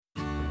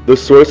The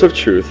Source of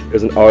Truth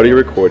is an audio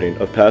recording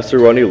of Pastor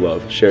Ronnie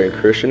Love sharing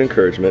Christian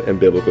encouragement and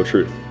biblical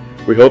truth.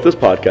 We hope this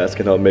podcast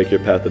can help make your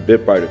path a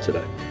bit brighter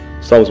today.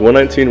 Psalms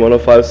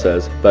 119:105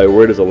 says, "Thy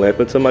word is a lamp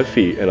unto my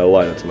feet and a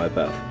light unto my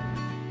path."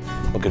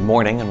 Well, good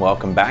morning and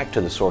welcome back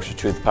to the Source of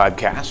Truth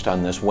podcast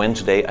on this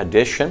Wednesday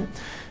edition.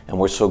 And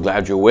we're so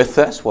glad you're with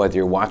us, whether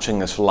you're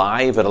watching us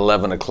live at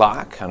 11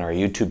 o'clock on our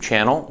YouTube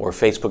channel or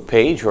Facebook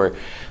page, or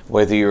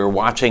whether you're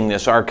watching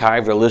this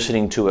archived or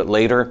listening to it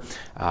later.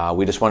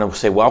 We just want to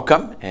say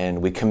welcome,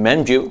 and we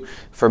commend you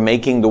for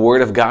making the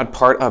Word of God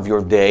part of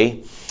your day,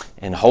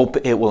 and hope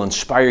it will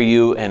inspire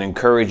you and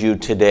encourage you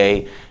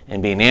today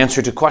and be an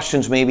answer to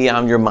questions maybe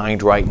on your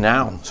mind right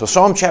now. So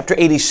Psalm chapter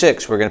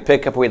 86, we're going to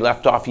pick up where we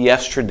left off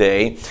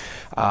yesterday.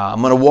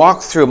 I'm going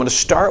to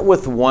start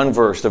with one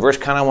verse. The verse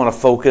kind of want to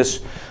focus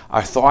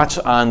our thoughts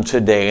on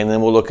today, and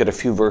then we'll look at a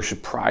few verses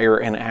prior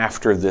and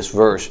after this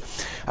verse.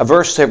 A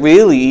verse that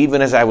really,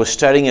 even as I was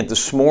studying it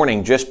this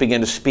morning, just began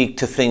to speak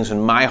to things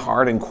in my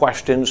heart and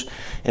questions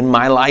in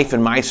my life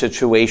and my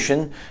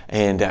situation.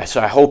 And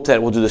so I hope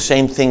that we'll do the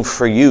same thing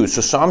for you.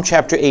 So Psalm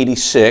chapter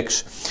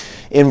 86,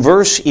 in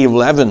verse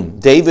 11,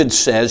 David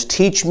says,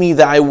 "Teach me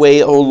thy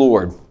way, O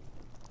Lord.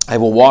 I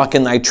will walk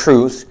in thy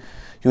truth.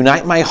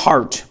 Unite my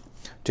heart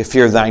to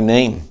fear thy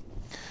name."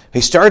 He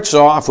starts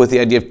off with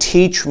the idea of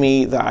teach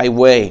me thy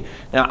way.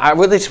 Now, I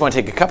really just want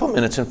to take a couple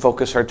minutes and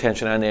focus our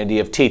attention on the idea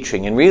of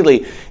teaching. And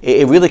really,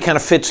 it really kind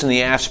of fits in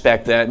the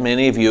aspect that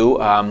many of you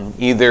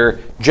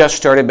either just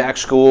started back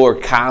school or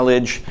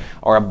college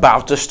or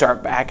about to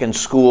start back in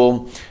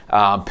school.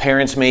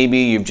 Parents, maybe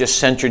you've just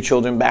sent your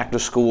children back to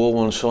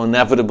school, and so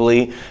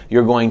inevitably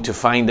you're going to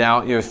find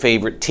out your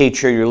favorite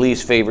teacher, your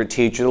least favorite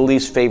teacher, the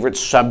least favorite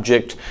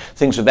subject,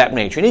 things of that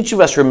nature. And each of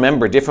us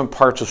remember different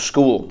parts of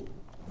school.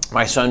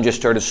 My son just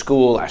started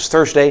school last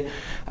Thursday.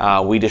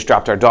 We just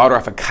dropped our daughter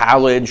off at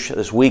college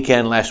last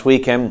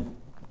weekend.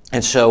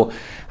 And so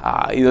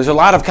there's a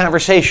lot of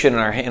conversation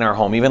in our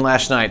home, even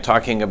last night,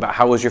 talking about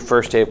how was your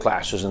first day of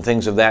classes and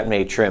things of that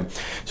nature. And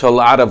so a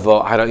lot of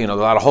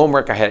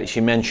homework. She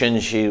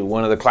mentioned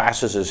one of the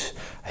classes is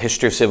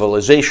History of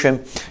Civilization,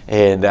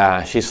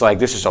 and she's like,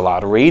 this is a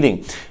lot of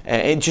reading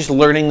and just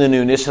learning the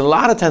newness. And a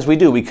lot of times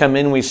we come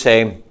in, we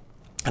say,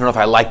 I don't know if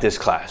I like this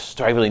class.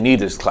 Do I really need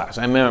this class?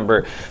 I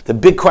remember the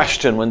big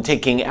question when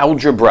taking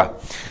algebra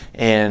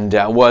and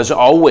was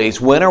always,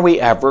 when are we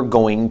ever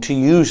going to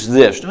use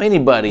this? Now,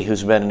 anybody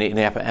who's been in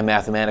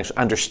mathematics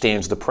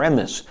understands the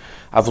premise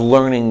of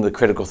learning the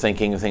critical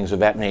thinking and things of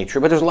that nature,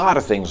 but there's a lot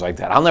of things like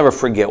that. I'll never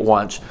forget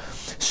once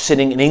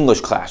sitting in English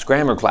class,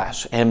 grammar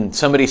class, and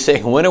somebody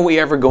saying, when are we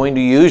ever going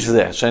to use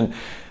this? And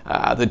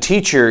the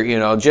teacher,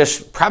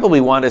 just probably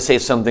wanted to say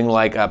something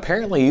like,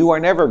 apparently you are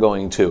never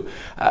going to.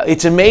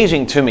 It's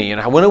amazing to me,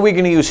 when are we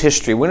going to use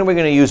history? When are we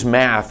going to use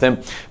math?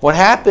 And what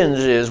happens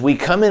is we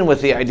come in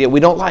with the idea we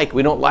don't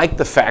like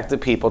the fact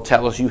that people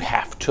tell us you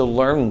have to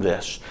learn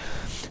this.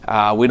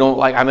 I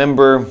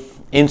remember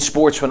in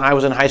sports when I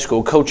was in high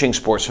school, coaching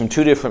sports from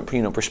two different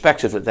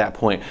perspectives at that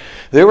point.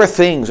 There were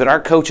things that our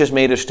coaches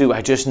made us do.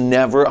 I just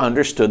never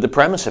understood the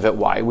premise of it.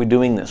 Why are we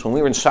doing this? When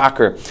we were in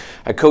soccer,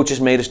 our coaches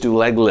made us do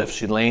leg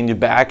lifts. You'd lay on your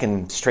back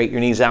and straighten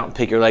your knees out and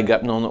pick your leg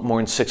up no more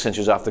than 6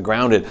 inches off the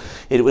ground.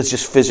 It was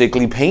just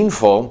physically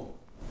painful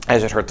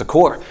as it hurt the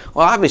core.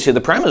 Well, obviously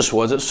the premise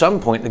was at some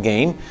point in the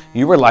game,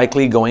 you were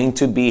likely going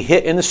to be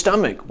hit in the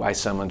stomach by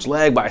someone's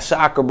leg, by a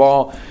soccer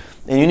ball,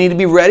 and you need to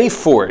be ready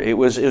for it. It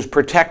was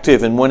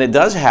protective, and when it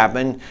does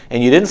happen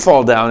and you didn't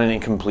fall down in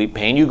complete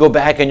pain, you go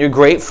back and you're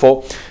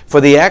grateful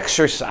for the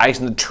exercise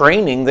and the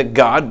training that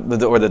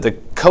that the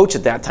coach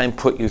at that time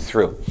put you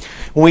through.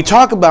 When we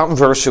talk about in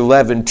verse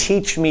 11,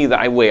 teach me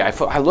thy way,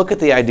 I look at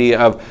the idea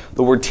of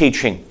the word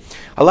teaching.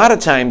 A lot of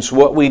times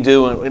what we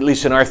do, at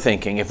least in our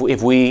thinking,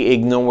 if we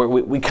ignore,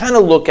 we kind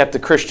of look at the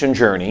Christian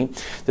journey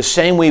the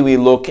same way we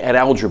look at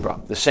algebra,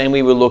 the same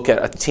way we look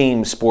at a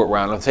team sport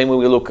round, the same way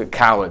we look at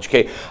college.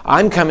 Okay,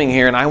 I'm coming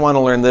here and I want to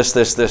learn this,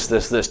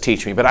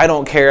 teach me, but I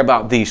don't care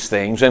about these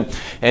things.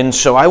 And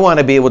so I want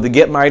to be able to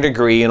get my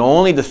degree in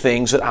only the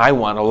things that I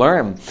want to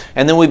learn.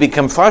 And then we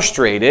become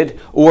frustrated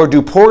or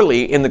do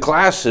poorly in the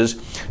classes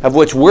of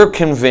which we're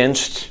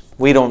convinced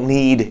we don't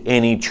need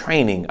any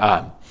training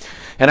on.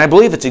 And I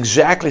believe it's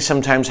exactly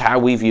sometimes how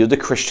we view the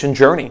Christian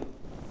journey.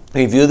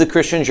 We view the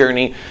Christian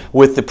journey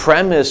with the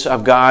premise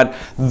of God,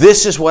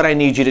 this is what I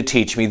need you to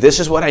teach me. This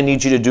is what I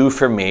need you to do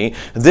for me.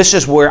 This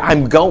is where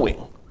I'm going.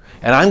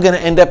 And I'm going to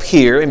end up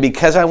here, and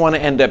because I want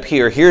to end up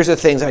here, here's the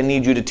things I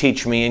need you to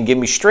teach me and give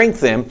me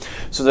strength in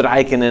so that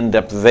I can end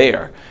up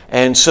there.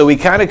 And so we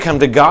kind of come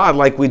to God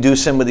like we do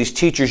some of these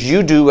teachers.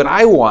 You do what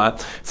I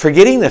want,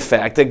 forgetting the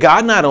fact that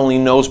God not only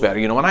knows better.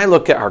 When I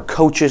look at our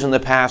coaches in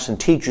the past and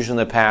teachers in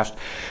the past,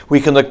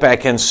 we can look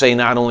back and say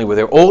not only were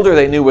they older,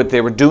 they knew what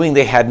they were doing,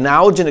 they had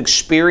knowledge and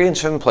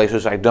experience in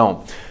places I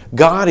don't.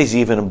 God is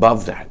even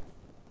above that.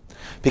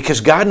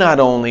 Because God not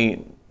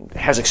only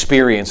has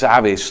experience,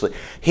 obviously,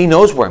 He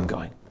knows where I'm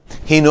going.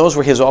 He knows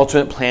where His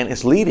ultimate plan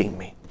is leading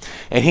me.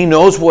 And he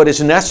knows what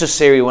is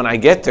necessary when I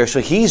get there.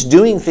 So he's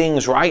doing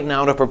things right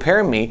now to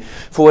prepare me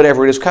for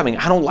whatever it is coming.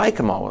 I don't like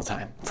him all the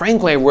time.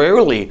 Frankly,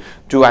 rarely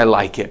do I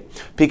like it.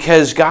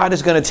 Because God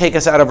is going to take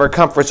us out of our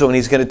comfort zone.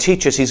 He's going to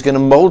teach us. He's going to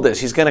mold us.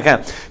 He's going to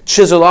kind of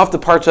chisel off the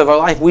parts of our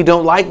life we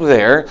don't like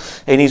there.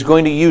 And he's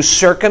going to use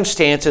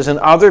circumstances and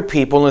other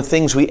people and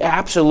things we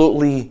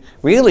absolutely,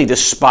 really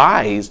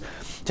despise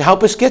to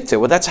help us get there.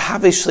 Well, that's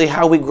obviously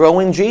how we grow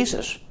in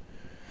Jesus.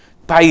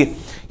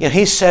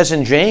 He says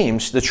in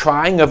James, the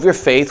trying of your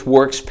faith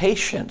works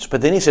patience.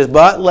 But then he says,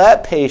 but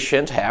let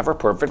patience have her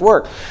perfect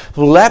work.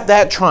 Let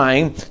that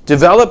trying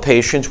develop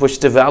patience, which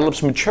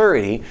develops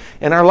maturity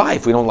in our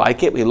life. We don't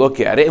like it, we look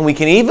at it, and we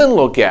can even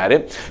look at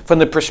it from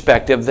the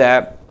perspective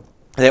that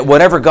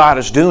whatever God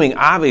is doing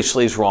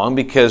obviously is wrong,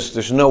 because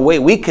there's no way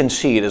we can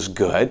see it as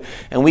good,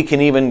 and we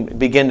can even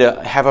begin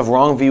to have a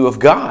wrong view of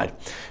God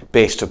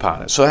based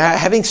upon it. So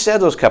having said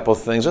those couple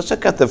of things, let's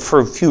look at the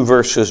few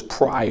verses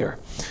prior.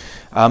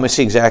 Let's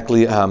see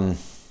exactly,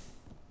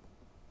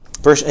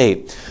 verse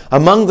 8.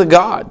 Among the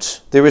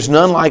gods there is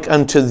none like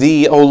unto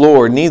thee, O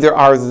Lord, neither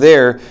are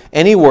there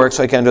any works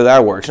like unto thy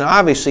works. Now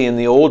obviously in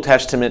the Old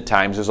Testament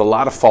times there's a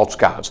lot of false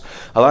gods,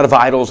 a lot of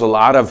idols,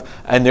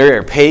 and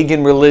they're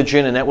pagan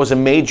religion, and that was a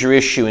major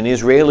issue. And the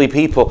Israeli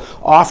people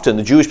often,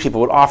 the Jewish people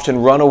would often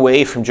run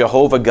away from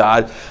Jehovah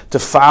God to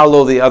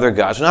follow the other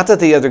gods. Not that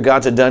the other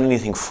gods had done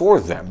anything for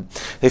them.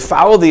 They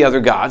followed the other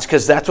gods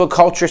because that's what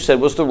culture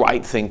said was the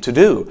right thing to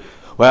do.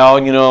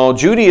 Well,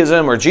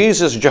 Judaism or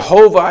Jesus,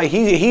 Jehovah,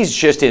 he's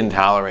just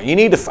intolerant. You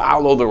need to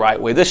follow the right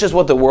way. This is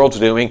what the world's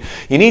doing.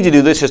 You need to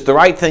do this. It's the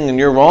right thing and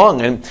you're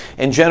wrong. And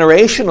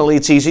generationally,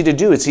 it's easy to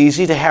do. It's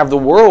easy to have the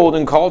world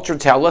and culture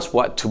tell us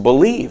what to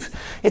believe.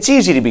 It's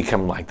easy to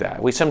become like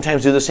that. We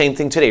sometimes do the same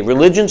thing today.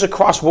 Religions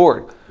across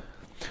board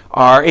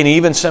and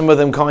even some of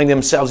them calling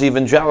themselves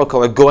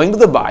evangelical, are going to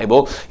the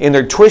Bible and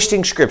they're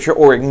twisting Scripture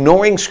or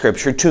ignoring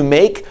Scripture to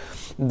make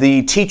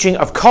the teaching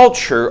of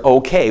culture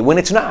okay, when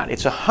it's not.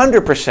 It's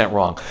 100%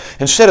 wrong.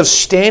 Instead of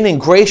standing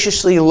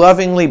graciously,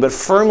 lovingly, but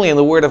firmly in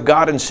the Word of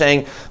God and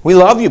saying, we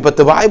love you, but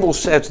the Bible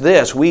says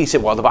this, we say,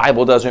 well, the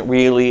Bible doesn't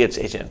really,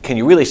 can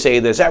you really say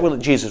this? Is that what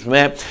Jesus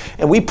meant?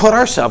 And we put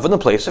ourselves in the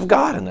place of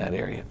God in that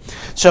area.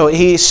 So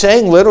he's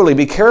saying literally,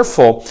 be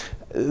careful.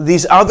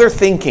 These other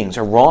thinkings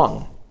are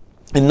wrong.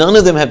 And none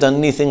of them have done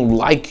anything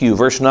like you.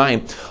 Verse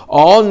 9,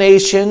 all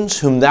nations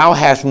whom thou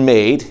hast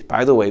made,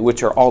 by the way,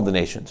 which are all the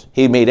nations,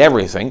 he made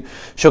everything,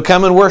 shall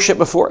come and worship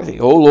before thee,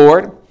 O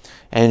Lord,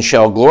 and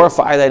shall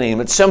glorify thy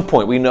name. At some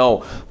point, we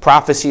know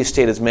prophecy is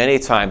stated many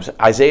times.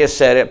 Isaiah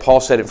said it,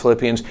 Paul said it in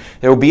Philippians,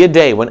 there will be a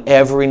day when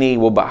every knee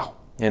will bow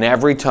and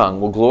every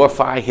tongue will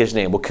glorify his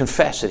name, will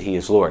confess that he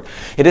is Lord.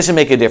 It doesn't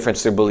make a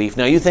difference, their belief.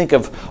 Now you think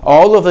of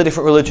all of the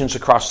different religions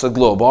across the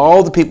globe,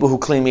 all the people who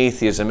claim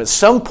atheism. At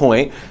some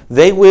point,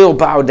 they will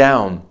bow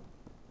down.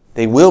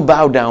 They will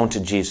bow down to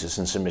Jesus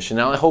in submission.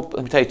 Now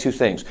let me tell you two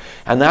things.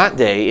 On that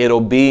day,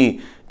 it'll be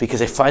because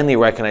they finally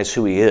recognize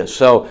who he is.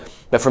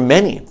 But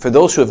for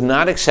those who have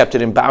not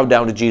accepted and bowed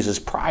down to Jesus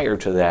prior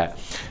to that,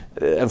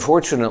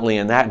 unfortunately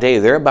in that day,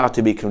 they're about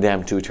to be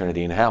condemned to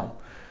eternity in hell.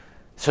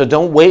 So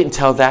don't wait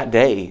until that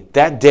day.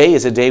 That day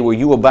is a day where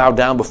you will bow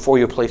down before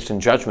you're placed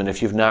in judgment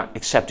if you've not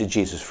accepted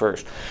Jesus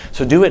first.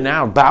 So do it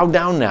now. Bow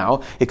down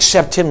now.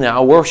 Accept him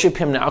now. Worship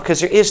him now,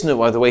 because there is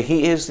no other way.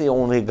 He is the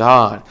only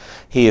God.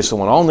 He is the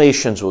one. All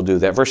nations will do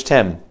that. Verse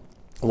 10,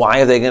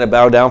 why are they going to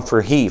bow down?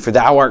 For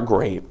thou art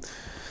great,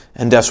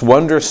 and dost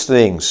wondrous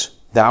things.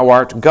 Thou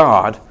art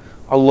God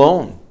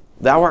alone.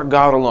 Thou art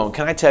God alone.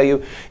 Can I tell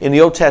you, in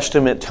the Old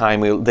Testament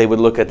time, they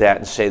would look at that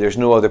and say, there's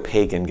no other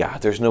pagan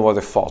God. There's no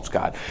other false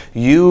God.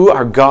 You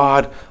are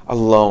God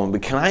alone.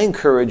 But can I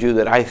encourage you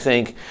that I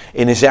think,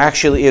 and this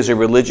actually is a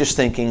religious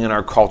thinking in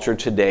our culture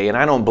today, and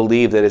I don't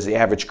believe that as the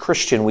average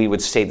Christian we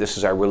would say this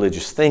is our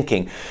religious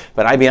thinking.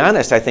 But I'll be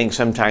honest, I think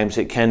sometimes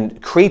it can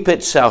creep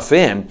itself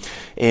in,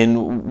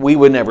 and we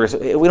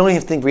don't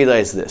even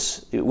realize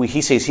this.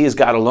 He says he is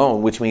God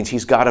alone, which means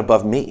he's God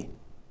above me.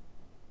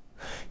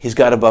 He's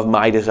God above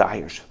my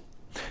desires.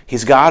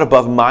 He's God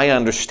above my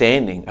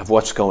understanding of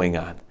what's going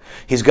on.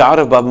 He's God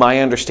above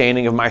my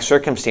understanding of my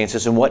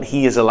circumstances and what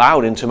he has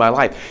allowed into my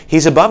life.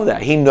 He's above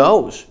that. He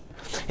knows.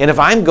 And if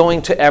I'm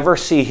going to ever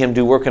see him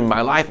do work in my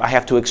life, I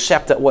have to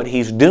accept that what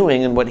he's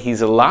doing and what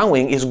he's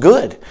allowing is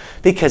good,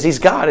 because he's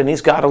God and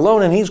he's God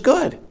alone and he's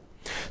good.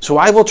 So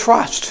I will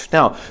trust.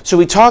 Now, so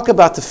we talk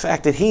about the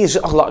fact that he is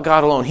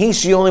God alone.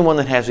 He's the only one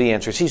that has the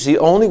answers. He's the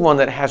only one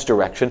that has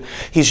direction.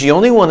 He's the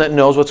only one that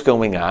knows what's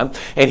going on.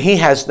 And he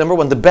has, number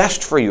one, the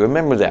best for you.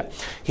 Remember that.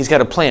 He's got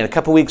a plan. A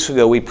couple weeks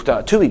ago,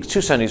 2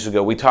 Sundays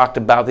ago, we talked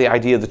about the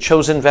idea of the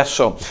chosen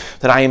vessel,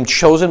 that I am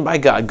chosen by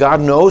God.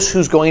 God knows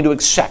who's going to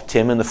accept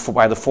him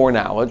by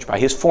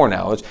his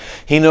foreknowledge.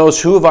 He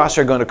knows who of us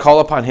are going to call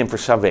upon him for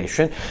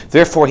salvation.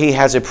 Therefore, he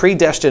has a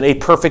predestined, a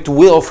perfect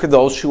will for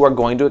those who are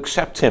going to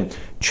accept him.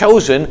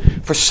 chosen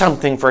for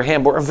something for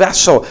Him. We're a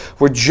vessel.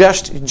 We're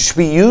just to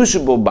be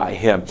usable by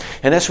Him.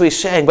 And that's what He's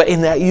saying. But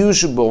in that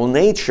usable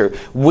nature,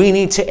 we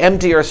need to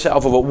empty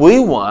ourselves of what we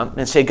want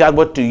and say, God,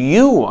 what do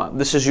you want?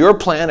 This is your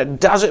plan. It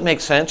doesn't make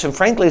sense. And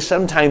frankly,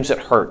 sometimes it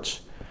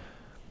hurts.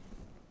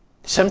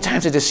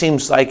 Sometimes it just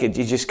seems like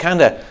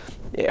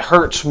it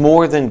hurts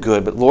more than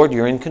good. But Lord,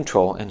 you're in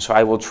control. And so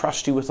I will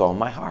trust you with all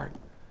my heart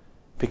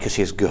because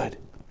He is good.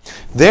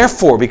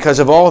 Therefore, because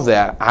of all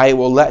that, I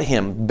will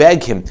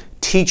beg Him,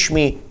 teach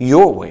me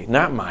your way,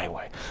 not my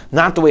way.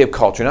 Not the way of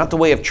culture, not the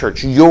way of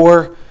church,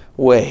 your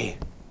way.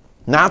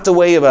 Not the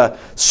way of a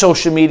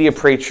social media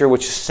preacher,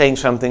 which is saying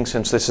something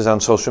since this is on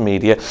social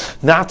media.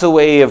 Not the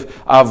way of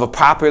a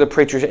popular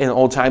preacher in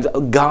old times,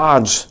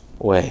 God's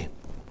way.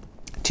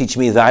 Teach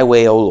me thy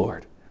way, O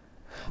Lord.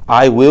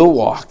 I will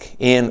walk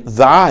in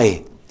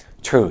thy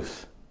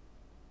truth.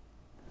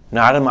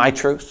 Not in my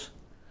truth,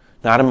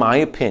 not in my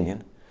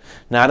opinion,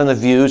 not in the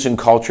views and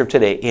culture of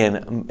today,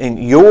 in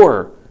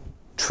your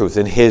truth,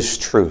 in His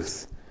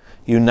truth.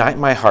 Unite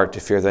my heart to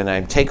fear thy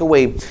name. Take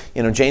away,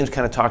 James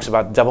kind of talks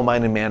about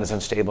double-minded man is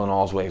unstable in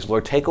all his ways.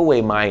 Lord, take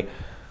away my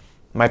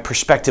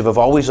perspective of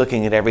always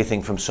looking at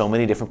everything from so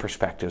many different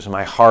perspectives. And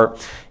my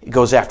heart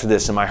goes after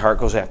this, and my heart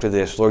goes after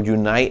this. Lord,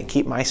 unite and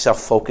keep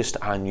myself focused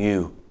on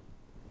you.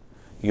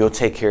 You'll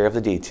take care of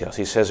the details.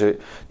 He says,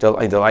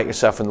 delight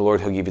yourself in the Lord,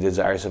 He'll give you the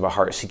desires of a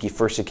heart. Seek ye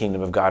first the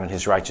kingdom of God and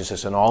His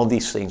righteousness, and all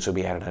these things will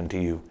be added unto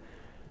you.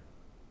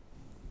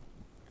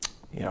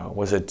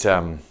 Was it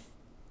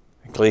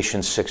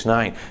Galatians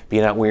 6:9? Be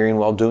not weary in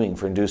well doing,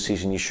 for in due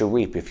season you shall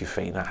reap if you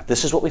faint not.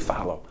 This is what we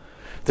follow.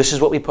 This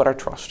is what we put our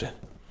trust in.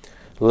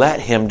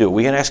 Let Him do.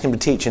 We can ask Him to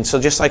teach. And so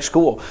just like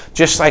school,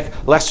 just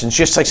like lessons,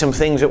 just like some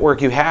things at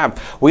work you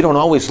have, we don't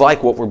always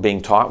like what we're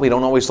being taught. We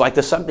don't always like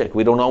the subject.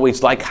 We don't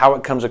always like how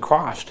it comes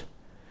across.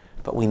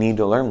 But we need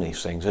to learn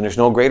these things. And there's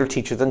no greater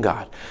teacher than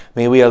God.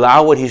 May we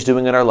allow what He's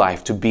doing in our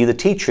life to be the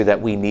teacher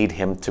that we need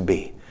Him to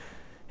be.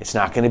 It's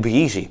not going to be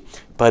easy,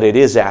 but it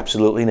is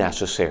absolutely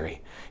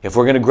necessary. If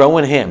we're going to grow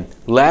in Him,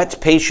 let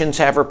patience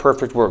have her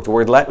perfect work. The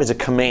word let is a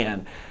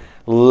command.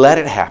 Let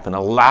it happen.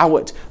 Allow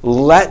it.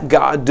 Let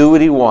God do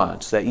what He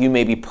wants, that you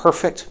may be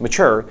perfect,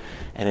 mature,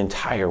 and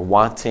entire,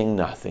 wanting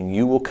nothing.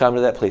 You will come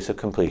to that place of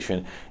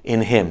completion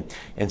in Him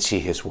and see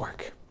His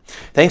work.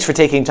 Thanks for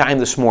taking time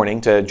this morning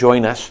to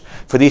join us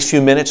for these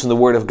few minutes in the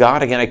Word of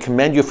God. Again, I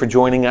commend you for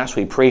joining us.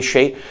 We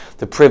appreciate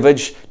the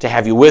privilege to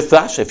have you with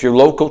us. If you're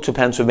local to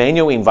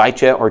Pennsylvania, we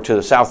invite you, or to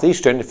the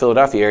southeastern, the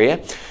Philadelphia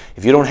area.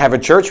 If you don't have a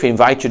church, we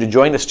invite you to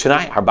join us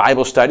tonight. Our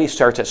Bible study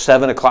starts at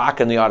 7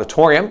 o'clock in the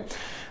auditorium.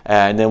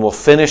 And then we'll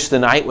finish the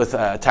night with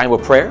a time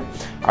of prayer.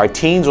 Our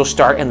teens will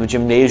start in the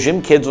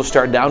gymnasium. Kids will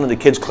start down in the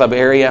kids club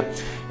area.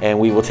 And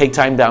we will take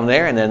time down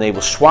there, and then they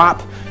will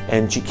swap,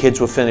 and kids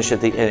will finish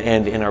at the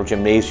end in our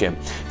gymnasium.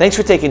 Thanks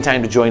for taking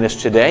time to join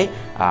us today.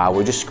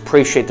 We just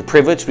appreciate the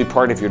privilege to be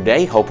part of your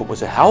day. Hope it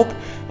was a help,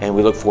 and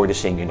we look forward to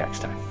seeing you next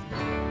time.